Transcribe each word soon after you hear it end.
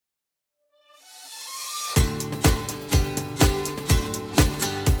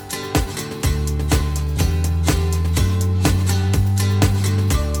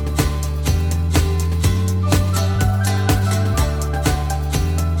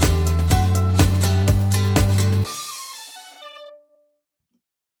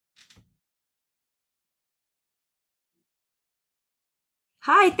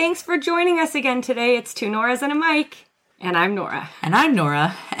Hi, thanks for joining us again today. It's two Noras and a Mike. And I'm Nora. And I'm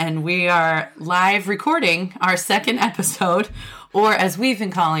Nora, and we are live recording our second episode, or as we've been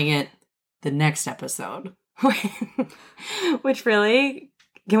calling it, the next episode. Which really,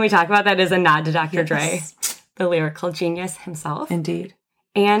 can we talk about that as a nod to Dr. Yes. Dre, the lyrical genius himself? Indeed.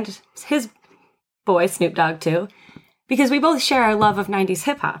 And his boy, Snoop Dogg, too. Because we both share our love of 90s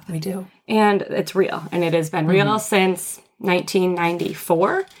hip-hop. We do. And it's real. And it has been real since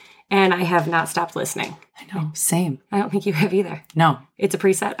 1994. And I have not stopped listening. I know. Same. I don't think you have either. No. It's a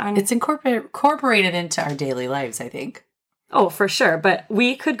preset on... It's incorporated into our daily lives, I think. Oh, for sure. But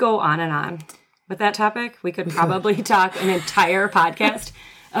we could go on and on with that topic. We could probably talk an entire podcast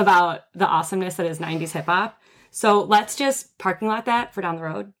about the awesomeness that is 90s hip-hop. So let's just parking lot that for down the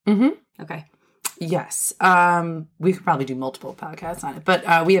road. Mm-hmm. Okay. Yes. We could probably do multiple podcasts on it.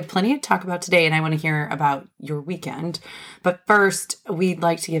 But we have plenty to talk about today, and I want to hear about your weekend. But first, we'd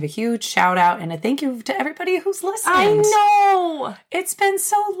like to give a huge shout out and a thank you to everybody who's listened. I know! It's been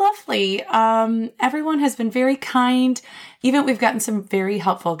so lovely. Everyone has been very kind. Even we've gotten some very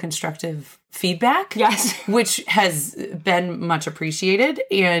helpful, constructive feedback. Yes. Which has been much appreciated.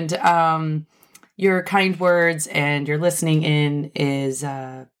 And your kind words and your listening in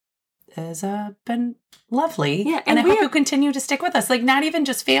has been lovely. Yeah, and I hope you continue to stick with us. Like, not even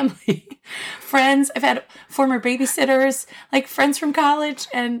just family, friends. I've had former babysitters, like friends from college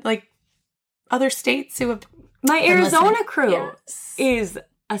and like other states who have. My Arizona listening. crew Yes. is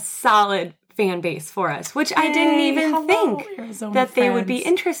a solid fan base for us, which I didn't even think Arizona that they would friends. be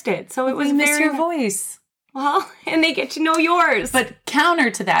interested. So it was We miss very your voice. well, and they get to know yours. But counter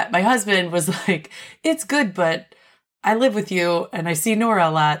to that, my husband was like, "It's good, but I live with you and I see Nora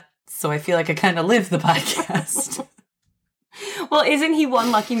a lot. So I feel like I kind of live the podcast." Well, isn't he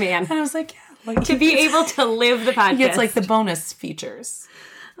one lucky man? And I was like, yeah. Like, To be able to live the podcast. he gets like the bonus features.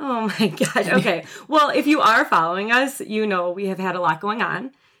 Oh my gosh. Okay. Well, if you are following us, you know we have had a lot going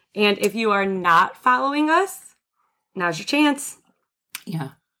on. And if you are not following us, now's your chance.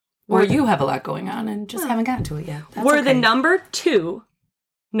 Yeah. Or you have a lot going on and just haven't gotten to it yet. That's We're okay. the number 2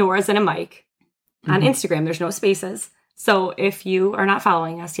 Noras and a Mike on Instagram. There's no spaces. So if you are not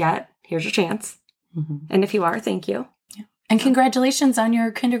following us yet, here's your chance. And if you are, thank you. Yeah. And congratulations on your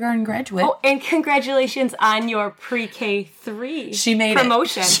kindergarten graduate. Oh, and congratulations on your pre-K 3 She made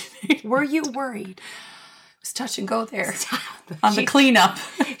promotion. it. Were you worried? It was touch and go there. On the cleanup.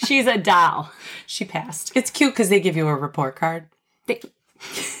 She's a doll. She passed. It's cute because they give you a report card.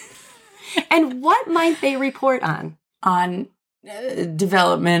 And what might they report on? On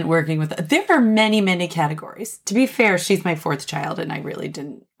development, working with. There are many, many categories. To be fair, she's my 4th child, and I really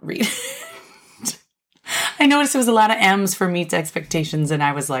didn't read. I noticed it was a lot of M's for meets expectations, and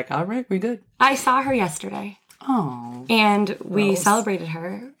I was like, all right, we're good. I saw her yesterday. Oh. And we Rose. celebrated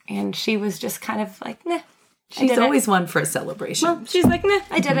her, and she was just kind of like, nah. She's always one for a celebration. Well, she's like, nah,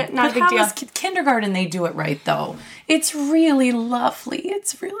 I did it. Not a big deal. Kindergarten, they do it right, though. It's really lovely.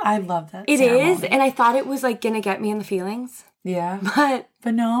 I love that It ceremony. is, and I thought it was like going to get me in the feelings. Yeah.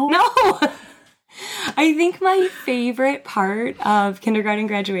 But no. no. I think my favorite part of kindergarten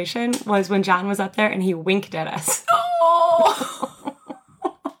graduation was when John was up there and he winked at us. Oh.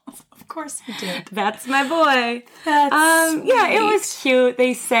 Of course he did. That's my boy. That's yeah, it sweet. was cute.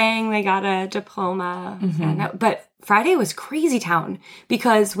 They sang, they got a diploma. But Friday was crazy town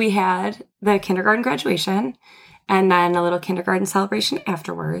because we had the kindergarten graduation and then a little kindergarten celebration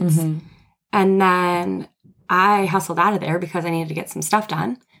afterwards. And then I hustled out of there because I needed to get some stuff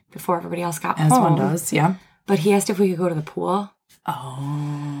done before everybody else got As home. one does, yeah. But he asked if we could go to the pool.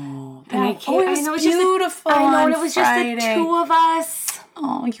 Oh. And I can't. it was I know, beautiful. I know, on and it was Friday. just the 2 of us.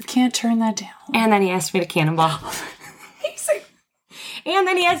 Oh, you can't turn that down. And then he asked me to cannonball. And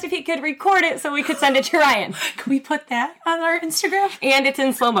then he asked if he could record it so we could send it to Ryan. Can we put that on our Instagram? And it's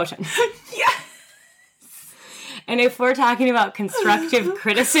in slow motion. Yes. And if we're talking about constructive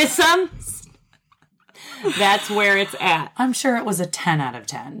criticism, that's where it's at. I'm sure it was a 10 out of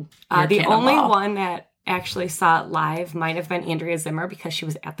 10. The only one that actually saw it live might have been Andrea Zimmer because she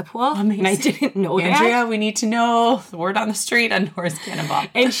was at the pool. Amazing. And I didn't know that. Andrea, we need to know the word on the street on Nora's Cannonball.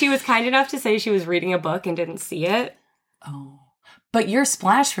 And she was kind enough to say she was reading a book and didn't see it. Oh. But your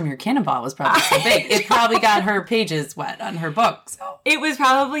splash from your cannonball was probably so big. It probably got her pages wet on her book. So. It was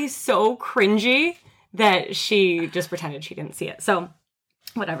probably so cringy that she just pretended she didn't see it. So,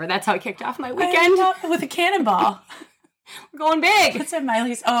 whatever. That's how it kicked off my weekend. With a cannonball. We're going big. What's that,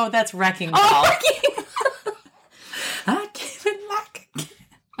 Miley's? Oh, that's Wrecking Ball. Oh, Wrecking Ball. I give it like a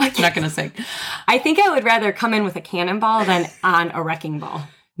can- I'm not going to sing. I think I would rather come in with a cannonball than on a wrecking ball.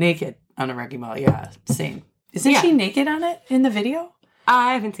 Naked on a Wrecking Ball. Yeah, same. Isn't she naked on it in the video?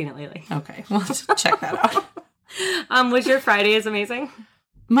 I haven't seen it lately. Okay, well, check that out. Was your Friday is amazing?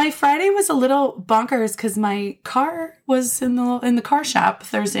 My Friday was a little bonkers because my car was in the car shop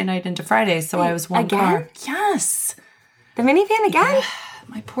Thursday night into Friday, so I was one again? car. Yes. The minivan again? Yeah,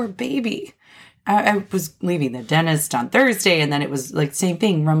 my poor baby. I was leaving the dentist on Thursday, and then it was like same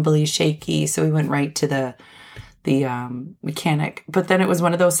thing, rumbly, shaky. So we went right to the mechanic. But then it was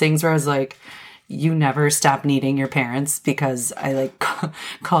one of those things where I was like, you never stop needing your parents, because I like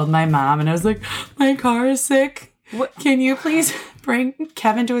called my mom and I was like, my car is sick. Can you please bring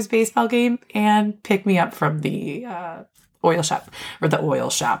Kevin to his baseball game and pick me up from the oil shop,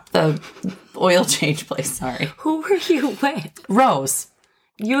 the oil change place. Sorry. Who were you with? Rose.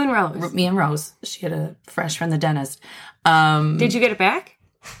 You and Rose. Me and Rose. She had a fresh from the dentist. Did you get it back?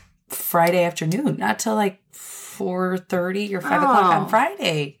 Friday afternoon, not till like 4:30 or 5 o'clock on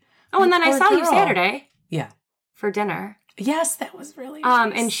Friday. Oh, and then I saw you Saturday. Yeah. For dinner. Yes, that was really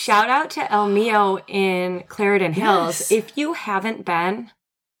nice. And shout out to El Mio in Clarendon Hills. Yes. If you haven't been,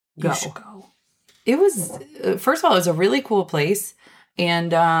 go. You should go. It was, first of all, it was a really cool place.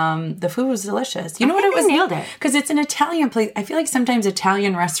 And the food was delicious. You know what it was? Nailed it. Because it's an Italian place. I feel like sometimes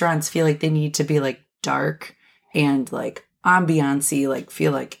Italian restaurants feel like they need to be like dark and like ambiance-y, like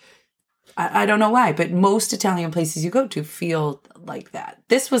feel like, I don't know why, but most Italian places you go to feel like that.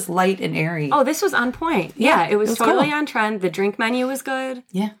 This was light and airy. Oh, this was on point. Yeah, it was totally cool. on trend. The drink menu was good.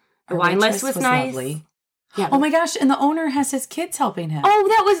 Yeah. The wine list was nice. Lovely. Yeah. Oh my gosh, and the owner has his kids helping him. Oh,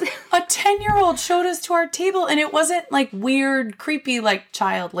 that was... A 10-year-old showed us to our table, and it wasn't like weird, creepy, like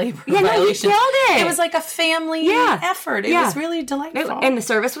child labor Yeah, no, you killed it. It was like a family effort. It was really delightful. And the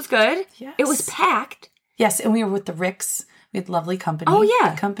service was good. Yes. It was packed. Yes, and we were with the Ricks. We had lovely company. Oh, yeah.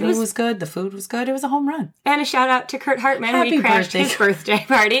 The company was good. The food was good. It was a home run. And a shout out to Kurt Hartman. Happy We crashed birthday. his birthday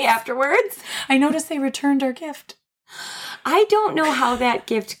party afterwards. I noticed they returned our gift. I don't know how that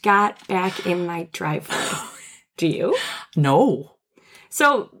gift got back in my driveway. Do you? No.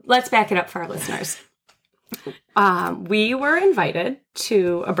 So let's back it up for our listeners. We were invited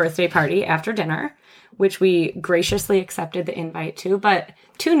to a birthday party after dinner, which we graciously accepted the invite to, but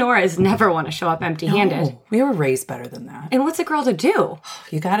two Noras never want to show up empty-handed. No, we were raised better than that. And what's a girl to do?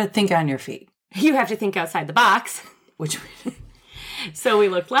 You got to think on your feet. You have to think outside the box. Which So we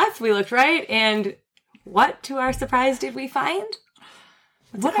looked left, we looked right, and what, to our surprise, did we find?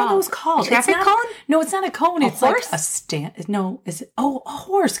 What are those called? A traffic cone? No, it's not a cone. It's horse? like a stand. No, is it? Oh, a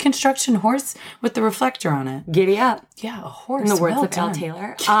horse. Construction horse with the reflector on it. Giddy up. Yeah, a horse. In the words well of Al done.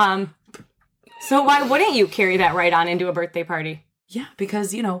 Taylor. So why wouldn't you carry that right on into a birthday party? Yeah,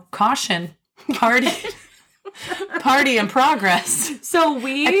 because, caution. Party. Party in progress. So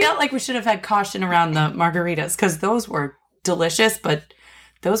I felt like we should have had caution around the margaritas because those were delicious, but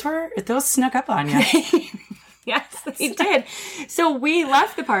those snuck up on you. Yes, they did. So we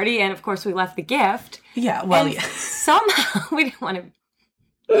left the party, and of course we left the gift. Yeah, well, and somehow we didn't want to...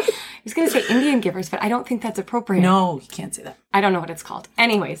 I was going to say Indian givers, but I don't think that's appropriate. No, you can't say that. I don't know what it's called.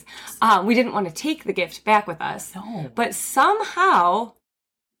 Anyways, we didn't want to take the gift back with us. No. But somehow,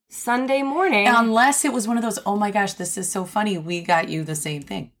 Sunday morning... Unless it was one of those, oh my gosh, this is so funny, we got you the same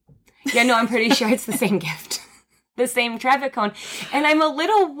thing. Yeah, no, I'm pretty sure it's the same gift. The same traffic cone. And I'm a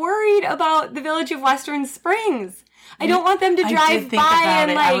little worried about the Village of Western Springs. I don't want them to drive I did think by about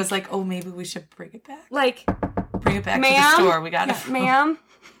and it. like... I was like, oh, maybe we should bring it back. Bring it back to ma'am, the store. We got it. Ma'am,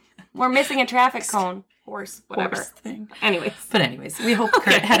 we're missing a traffic cone. Horse, whatever. Horse thing. Anyways, we hope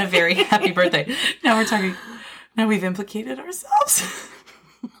Kurt had a very happy birthday. Now we've implicated ourselves.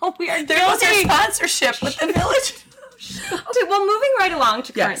 Oh, we are There goes our sponsorship with the Village. Okay, well, moving right along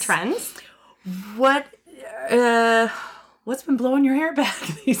to current trends. What's been blowing your hair back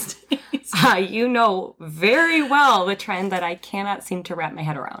these days? You know very well the trend that I cannot seem to wrap my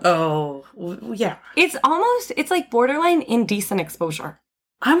head around. Oh, yeah. It's like borderline indecent exposure.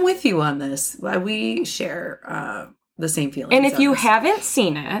 I'm with you on this. We share the same feelings. And if you haven't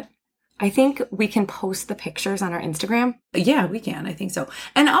seen it, I think we can post the pictures on our Instagram. Yeah, we can. I think so.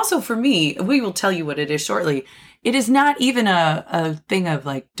 And also for me, we will tell you what it is shortly. It is not even a thing of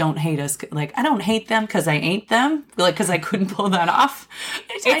like, don't hate us. Like, I don't hate them because I ain't them. Like, because I couldn't pull that off.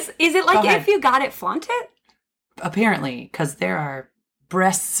 Is it like if you got it, flaunt it? Apparently, because there are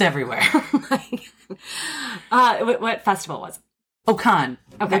breasts everywhere. What festival was it? Oh, Cannes.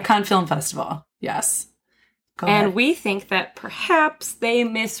 Okay. The Cannes Film Festival. Yes. Go and ahead. we think that perhaps they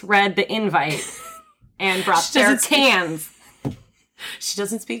misread the invite and brought their cans. She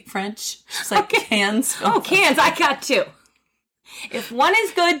doesn't speak French. She's like, cans. Oh, cans. I got two. If one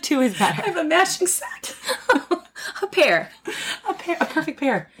is good, two is better. I have a matching set. A pair. A perfect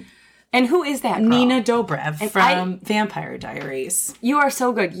pair. And who is that girl? Nina Dobrev from Vampire Diaries. You are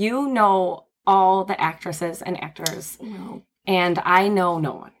so good. You know all the actresses and actors. Well, and I know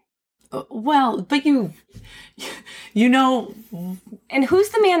no one. Well, but you know. And who's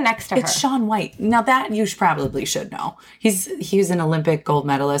the man next to her? It's Shaun White. Now that you probably should know. He was an Olympic gold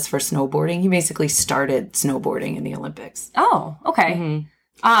medalist for snowboarding. He basically started snowboarding in the Olympics. Oh, okay.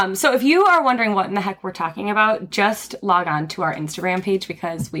 Mm-hmm. So if you are wondering what in the heck we're talking about, just log on to our Instagram page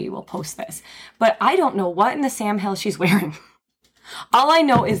because we will post this. But I don't know what in the Sam Hill she's wearing. All I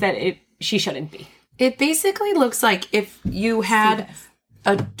know is that she shouldn't be. It basically looks like if you had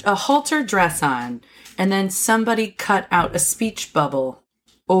a halter dress on and then somebody cut out a speech bubble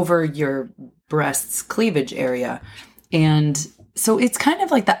over your breast's cleavage area. And so it's kind of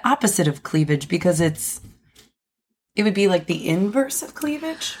like the opposite of cleavage because it would be like the inverse of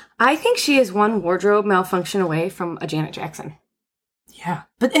cleavage. I think she is one wardrobe malfunction away from a Janet Jackson. Yeah.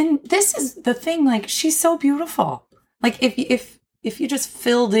 And this is the thing, like, she's so beautiful. Like, if you just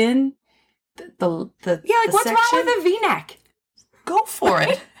filled in the what's section, wrong with a V-neck? Go for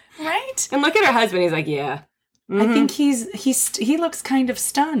it. Right? And look at her husband. He's like, yeah. Mm-hmm. I think he looks kind of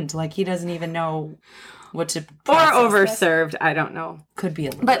stunned. Like he doesn't even know what to or overserved. I don't know. Could be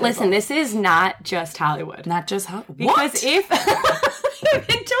a little But listen, this is not just Hollywood. Not just Hollywood. Because if I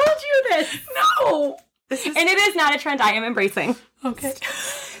told you this. No. And it is not a trend I am embracing. Okay.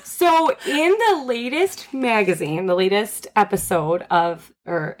 So in the latest magazine, the latest episode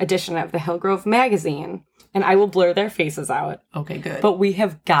or edition of the Hillgrove magazine, and I will blur their faces out. Okay, good. But we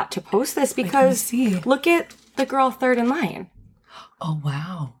have got to post this because look at the girl third in line. Oh,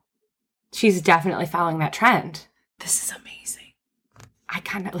 wow. She's definitely following that trend. This is amazing. I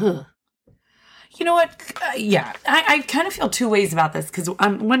kind of, You know what? I kind of feel two ways about this because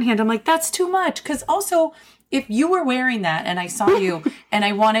on one hand, I'm like, that's too much. Because also, if you were wearing that and I saw you and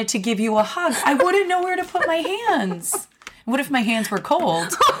I wanted to give you a hug, I wouldn't know where to put my hands. What if my hands were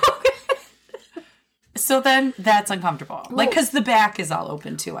cold? So then that's uncomfortable. Like, because the back is all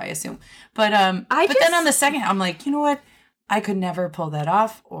open too, I assume. But then on the second, I'm like, you know what? I could never pull that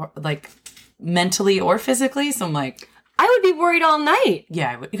off, or like mentally or physically. So I'm like, I would be worried all night.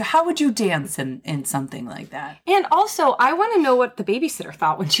 Yeah. How would you dance in something like that? And also, I want to know what the babysitter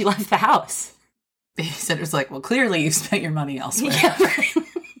thought when she left the house. Babysitter's like, well, clearly you spent your money elsewhere. Yeah.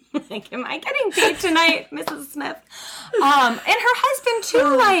 Like, am I getting paid tonight, Mrs. Smith? And her husband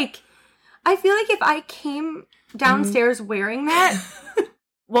too, like, I feel like if I came downstairs wearing that,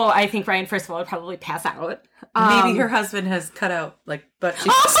 well, I think Ryan, first of all, would probably pass out. Maybe her husband has cut out, like, butt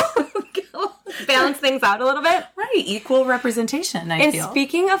cheeks. Balance things out a little bit. Right. Equal representation, I feel. And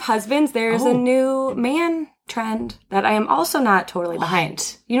speaking of husbands, there's a new man trend that I am also not totally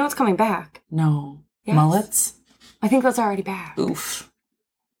behind. You know what's coming back? No. Yes. Mullets? I think those are already back. Oof.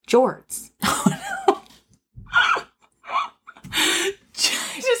 Jorts. Oh, no.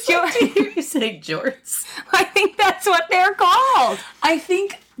 Just to hear you say jorts. I think that's what they're called. I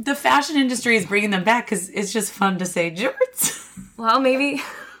think the fashion industry is bringing them back because it's just fun to say jorts. Well, maybe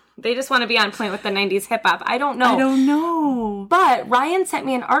they just want to be on point with the 90s hip-hop. I don't know. But Ryan sent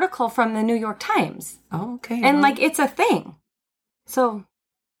me an article from the New York Times. Oh, okay. And, like, it's a thing. So,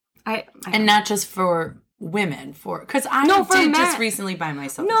 I and not just for women, because I did just recently buy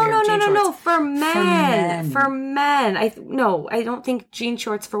myself a pair of jean shorts. No, for men. I don't think jean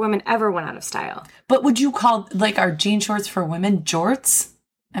shorts for women ever went out of style. But would you call, like, our jean shorts for women jorts?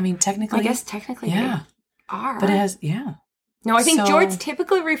 I mean, technically. I guess technically they are. But it has, yeah. No, I think jorts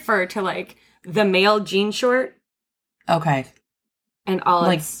typically refer to, like, the male jean short. Okay. And all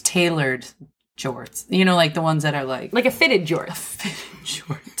like tailored jorts. You know, like the ones that are like a fitted jort. A fitted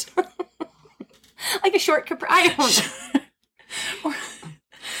jort. Like a short capri. I don't know.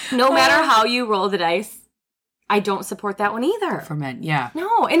 No matter how you roll the dice, I don't support that one either. For men, yeah.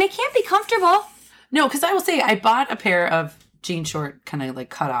 No, and it can't be comfortable. No, because I will say I bought a pair of jean short kind of like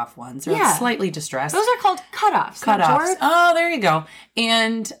cutoff ones. They're like slightly distressed. Those are called cutoffs. Cutoffs. Oh, there you go.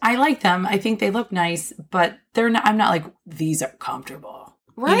 And I like them. I think they look nice, but they're not. I'm not like, these are comfortable.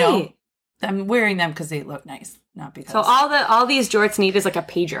 Right. You know? I'm wearing them because they look nice, not because. So all these jorts need is like a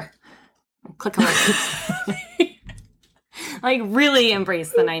pager. Click on it. Like really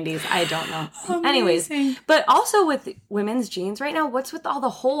embrace the 90s. I don't know. Amazing. Anyways, but also with women's jeans right now, what's with all the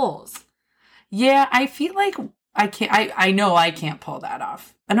holes? Yeah, I feel like I can't. I know I can't pull that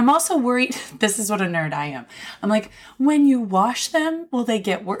off. And I'm also worried. This is what a nerd I am. I'm like, when you wash them, will they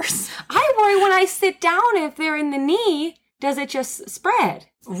get worse? I worry when I sit down, if they're in the knee, does it just spread?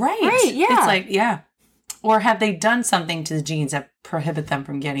 Right. Yeah. It's like, yeah. Or have they done something to the jeans that prohibit them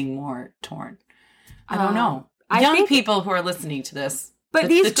from getting more torn? I don't know. Young people who are listening to this, But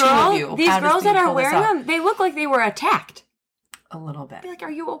these girls that are wearing them, they look like they were attacked. A little bit. I'd be like,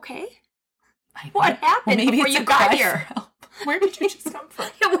 are you okay? What happened before you got here? Where did you just come from?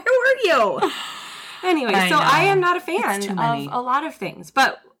 Yeah, where were you? Anyway, I am not a fan of a lot of things.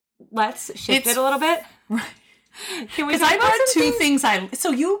 But let's shift it a little bit. Right. Can we? Because I brought two things.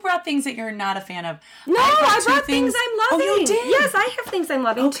 So you brought things that you're not a fan of. No, I brought things I'm loving. Oh, you did? Yes, I have things I'm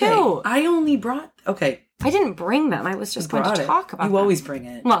loving too. I only brought. Okay. I didn't bring them. I was just going to talk about them. You always bring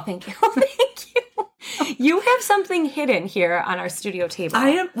it. Well, thank you. Thank you. You have something hidden here on our studio table.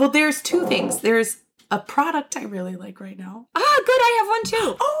 Well, there's two things. There's a product I really like right now. Ah, good. I have one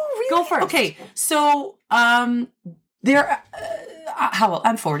too. Oh, really? Go first. Okay. So, how old?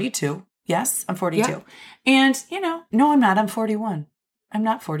 I'm 42. Yes, I'm 42. Yeah. And, no, I'm not. I'm 41. I'm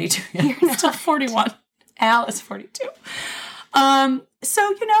not 42 yet. I'm still 41. Al is 42.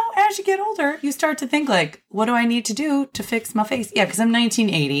 So, as you get older, you start to think like, what do I need to do to fix my face? Yeah, because I'm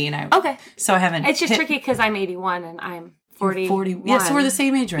 1980 and okay. So I haven't. It's just tricky because I'm 81 and I'm 41. Yeah, so we're the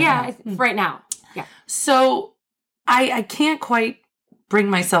same age right now. Yeah, right now. Yeah. So I can't quite bring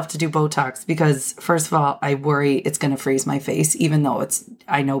myself to do Botox because, first of all, I worry it's going to freeze my face, even though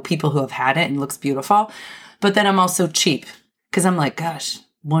I know people who have had it and it looks beautiful. But then I'm also cheap because I'm like, gosh,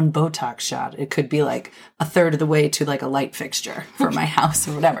 one Botox shot, it could be like a third of the way to like a light fixture for my house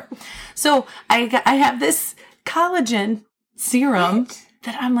or whatever. So I have this collagen serum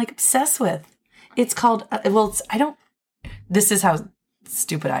that I'm like obsessed with. It's called, this is how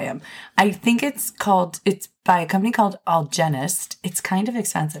stupid I am. I think it's by a company called Algenist. It's kind of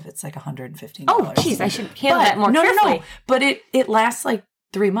expensive. It's like $115. Oh, geez, I should handle that more carefully. No. But it lasts like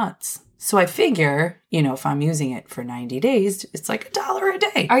 3 months. So I figure, if I'm using it for 90 days, it's like $1 a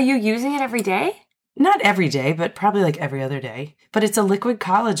day. Are you using it every day? Not every day, but probably like every other day. But it's a liquid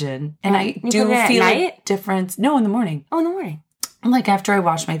collagen. And I do feel a difference. No, in the morning. Oh, in the morning. Like after I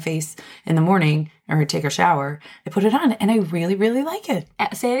wash my face in the morning or take a shower, I put it on and I really, really like it.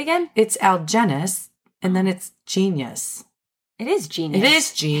 Say it again. It's Algenist and then it's Genius. It is genius. It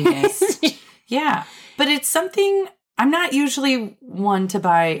is genius. Yeah. But it's something, I'm not usually one to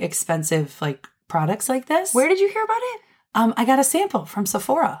buy expensive like products like this. Where did you hear about it? I got a sample from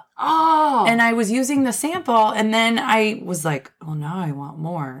Sephora. Oh. And I was using the sample and then I was like, oh, now I want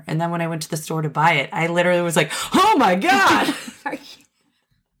more. And then when I went to the store to buy it, I literally was like, oh my God.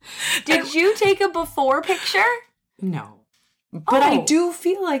 Did you take a before picture? No. But I do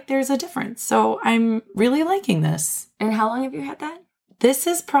feel like there's a difference. So I'm really liking this. And how long have you had that? This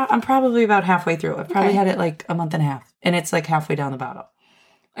is, I'm probably about halfway through. I've probably had it like a month and a half. And it's like halfway down the bottle.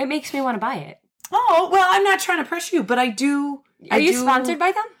 It makes me want to buy it. Oh, well, I'm not trying to pressure you, but I do. Are you sponsored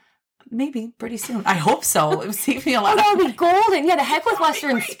by them? Maybe pretty soon. I hope so. It would save me a lot. Oh, that would be golden. Yeah, the heck with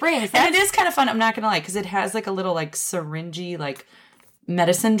Western Springs. And it is kind of fun. I'm not going to lie, because it has like a little like syringy, like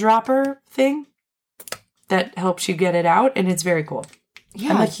medicine dropper thing that helps you get it out. And it's very cool.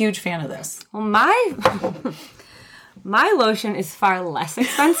 Yeah. I'm a huge fan of this. Well, my lotion is far less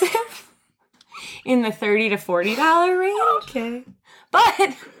expensive in the $30 to $40 range. Okay.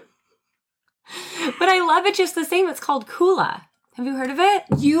 But I love it just the same. It's called Kula. Have you heard of it?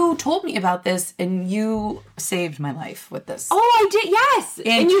 You told me about this, and you saved my life with this. Oh, I did. Yes.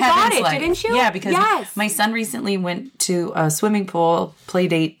 And you got it, didn't you? Yeah, because my son recently went to a swimming pool play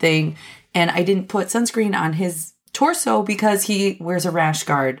date thing, and I didn't put sunscreen on his torso because he wears a rash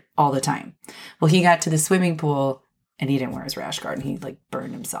guard all the time. Well, he got to the swimming pool, and he didn't wear his rash guard, and he like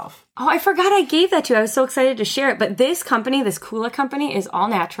burned himself. Oh, I forgot I gave that to you. I was so excited to share it. But this company, this Kula company, is all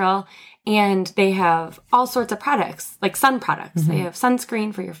natural. And they have all sorts of products, like sun products. Mm-hmm. They have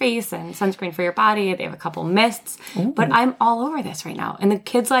sunscreen for your face and sunscreen for your body. They have a couple mists. Ooh. But I'm all over this right now. And the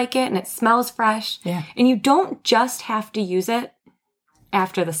kids like it, and it smells fresh. Yeah. And you don't just have to use it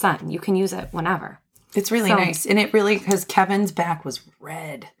after the sun. You can use it whenever. It's really nice. And it really, because Kevin's back was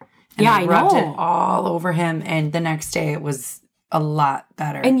red. And I rubbed it all over him. And the next day it was a lot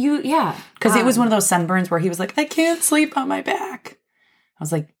better. And because it was one of those sunburns where he was like, I can't sleep on my back. I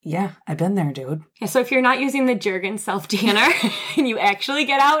was like, yeah, I've been there, dude. Yeah, so if you're not using the Jergens self-tanner and you actually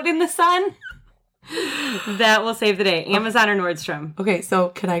get out in the sun, that will save the day. Amazon or Nordstrom. Okay,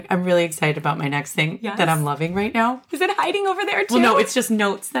 so I'm really excited about my next thing that I'm loving right now. Is it hiding over there too? Well, no, it's just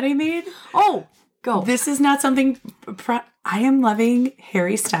notes that I made. Oh, go. This is not something... I am loving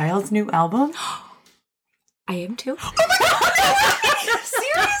Harry Styles' new album. I am too. Oh my God!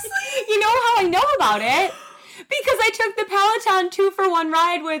 Seriously? You know how I know about it? Because I took the Peloton 2-for-1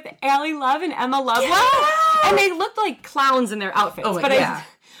 ride with Allie Love and Emma Lovewell. Yeah. And they looked like clowns in their outfits. Oh,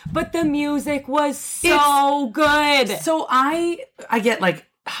 but the music was so good. So I get like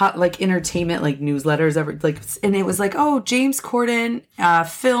hot, like entertainment, like newsletters ever, like, and it was like, oh, James Corden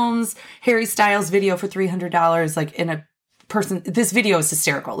films Harry Styles video for $300, like in a person. This video is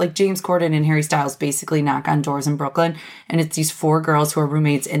hysterical. Like James Corden and Harry Styles basically knock on doors in Brooklyn, and it's these 4 girls who are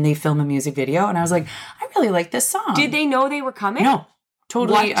roommates, and they film a music video. And I was like, I really like this song. Did they know they were coming? No.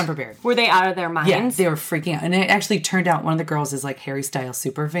 Totally unprepared. Were they out of their minds? Yeah, they were freaking out. And it actually turned out one of the girls is like Harry Styles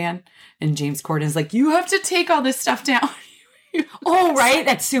super fan. And James Corden is like, you have to take all this stuff down. Oh, right.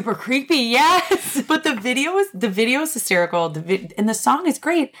 That's super creepy. Yes. But the video is hysterical. And the song is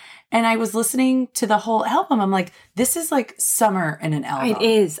great. And I was listening to the whole album. I'm like, this is like summer in an album. It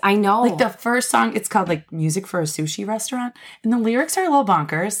is. I know. Like the first song, it's called like Music for a Sushi Restaurant. And the lyrics are a little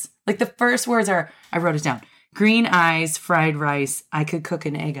bonkers. Like the first words are, I wrote it down. Green eyes, fried rice. I could cook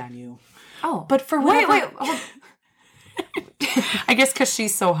an egg on you. Oh. But for whatever. Wait. I guess because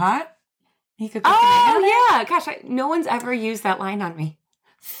she's so hot. He could cook an egg on yeah. Gosh, no one's ever used that line on me.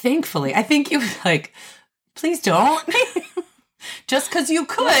 Thankfully. I think you like, please don't. Just because you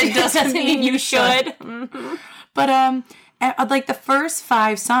could doesn't mean you should. Mm-hmm. But like the first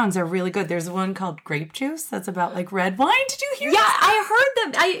 5 songs are really good. There's one called Grape Juice that's about like red wine. Did you hear? Yeah, I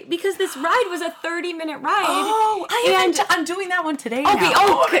heard them. Because this ride was a 30-minute ride. Oh, I'm doing that one today. Okay. Now.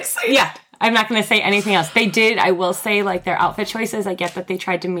 Oh, I'm excited. Yeah, I'm not going to say anything else. They did. I will say, like their outfit choices. I get that they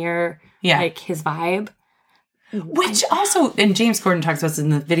tried to mirror like his vibe. Which also, and James Corden talks about this in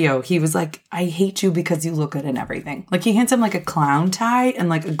the video, he was like, I hate you because you look good in everything. Like he hands him like a clown tie and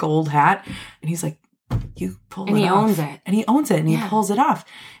like a gold hat. And he's like, you pull it off. And he owns it. And he owns it and he pulls it off.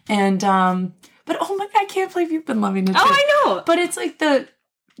 And, but oh my God, I can't believe you've been loving it too. Oh, I know. But it's like the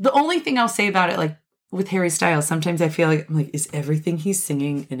only thing I'll say about it, like with Harry Styles, sometimes I feel like, I'm like, is everything he's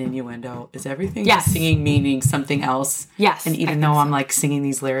singing an innuendo? Is everything he's singing meaning something else? Yes. And even though I'm like singing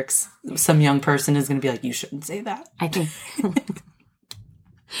these lyrics, some young person is going to be like, you shouldn't say that. I think.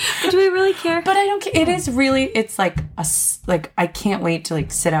 But do we really care? But I don't care. It is really, it's like, I can't wait to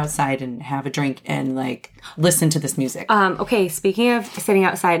like sit outside and have a drink and like listen to this music. Okay, speaking of sitting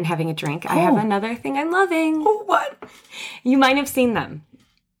outside and having a drink, I have another thing I'm loving. Oh, what? You might have seen them.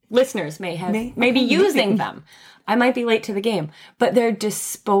 Listeners may be using them. I might be late to the game. But they're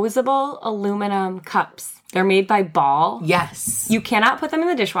disposable aluminum cups. They're made by Ball. Yes. You cannot put them in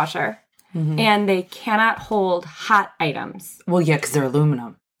the dishwasher. Mm-hmm. And they cannot hold hot items. Well, yeah, because they're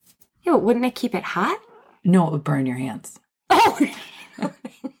aluminum. Yeah, but wouldn't it keep it hot? No, it would burn your hands. Oh.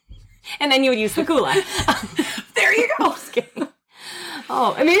 And then you would use the cooler. There you go. Just kidding.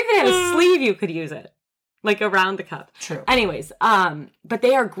 Oh, and maybe if it had a sleeve, you could use it. Like around the cup. True. Anyways, but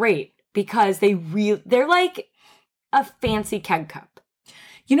they are great because they're like a fancy keg cup.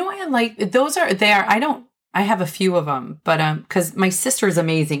 You know what I like? I have a few of them, but because my sister is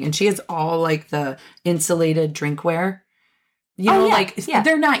amazing and she has all like the insulated drinkware. You know,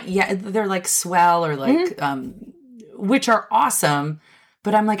 they're not they're like Swell or like which are awesome.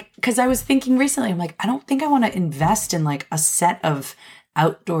 But I'm like, because I was thinking recently, I'm like, I don't think I want to invest in like a set of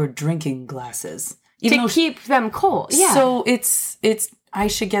outdoor drinking glasses. To keep them cold. Yeah. So it's I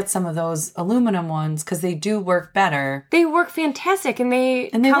should get some of those aluminum ones because they do work better. They work fantastic, and they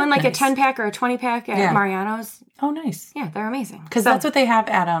come in like a 10-pack or a 20-pack at Mariano's. Oh, nice. Yeah, they're amazing. Because that's what they have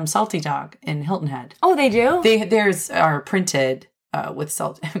at Salty Dog in Hilton Head. Oh, they do? Theirs are printed with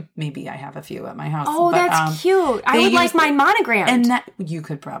salt. Maybe I have a few at my house. Oh, that's cute. I would like mine monogrammed. And that you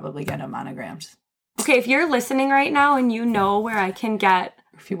could probably get them monogrammed. Okay, if you're listening right now and you know where I can get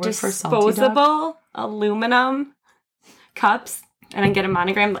disposable aluminum cups and I can get a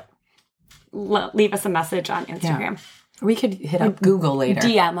monogram, leave us a message on Instagram. Yeah. We could hit up Google later.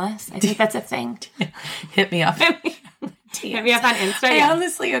 DM us. I think that's a thing. Hit me up. Hit me up on Insta. I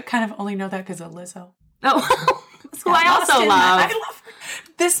honestly kind of only know that because of Lizzo. Oh, who I also love. I love her.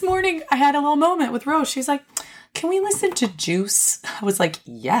 This morning, I had a little moment with Rose. She's like, can we listen to Juice? I was like,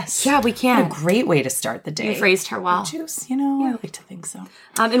 yes. Yeah, we can. What a great way to start the day. You phrased her well. Juice, I like to think so.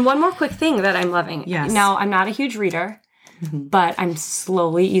 And one more quick thing that I'm loving. Yes. Now, I'm not a huge reader, but I'm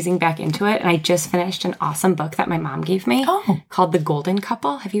slowly easing back into it. And I just finished an awesome book that my mom gave me called The Golden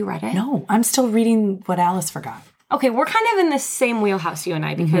Couple. Have you read it? No, I'm still reading What Alice Forgot. Okay, we're kind of in the same wheelhouse, you and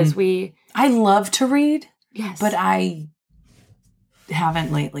I, because I love to read. Yes. But I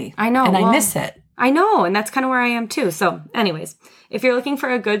haven't lately. I know. And I miss it. I know, and that's kind of where I am too. So anyways, if you're looking for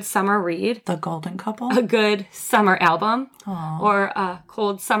a good summer read. The Golden Couple. A good summer album. Aww. Or a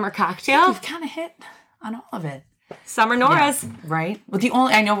cold summer cocktail. You've kind of hit on all of it. Summer Nora's. Yeah, right? Well,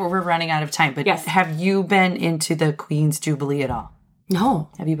 I know we're running out of time, but have you been into the Queen's Jubilee at all? No.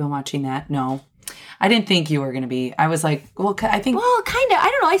 Have you been watching that? No. I didn't think you were going to be. I was like, well, I think. Well, kind of. I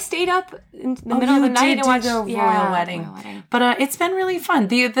don't know. I stayed up in the middle of the night and watched the royal wedding. But it's been really fun.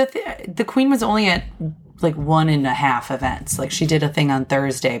 The queen was only at like 1.5 events. Like she did a thing on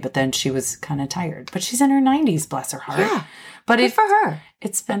Thursday, but then she was kind of tired. But she's in her 90s, bless her heart. Yeah. But good for her.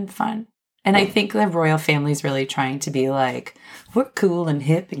 It's been fun. And I think the royal family's really trying to be like, we're cool and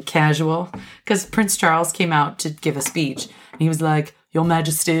hip and casual. Because Prince Charles came out to give a speech. And he was like, Your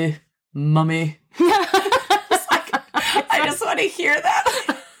Majesty, Mummy. I just want to hear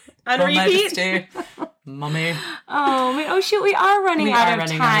that. On repeat. Majesty, Mummy. Oh, man. Oh, shoot. We are running out of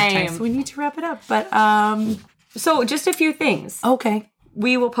time. So we need to wrap it up. But, so just a few things. Okay.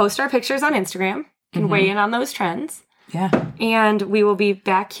 We will post our pictures on Instagram and weigh in on those trends. Yeah. And we will be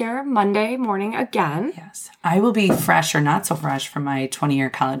back here Monday morning again. Yes. I will be fresh or not so fresh for my 20-year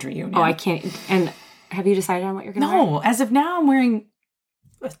college reunion. Oh, I can't. And have you decided on what you're going to wear? No. As of now, I'm wearing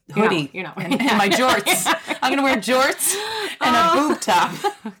a hoodie. You're not. And my jorts. I'm going to wear jorts and a boob top.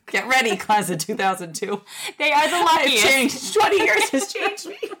 Get ready, class of 2002. They are the luckiest. It's changed. 20 years has changed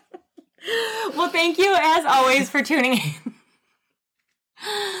me. Well, thank you, as always, for tuning in.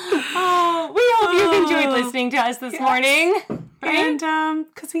 Oh, we hope you've enjoyed listening to us this morning. Right? And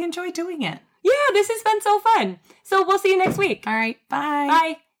because we enjoy doing it. Yeah, this has been so fun. So we'll see you next week. All right. Bye.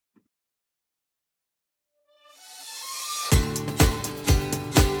 Bye.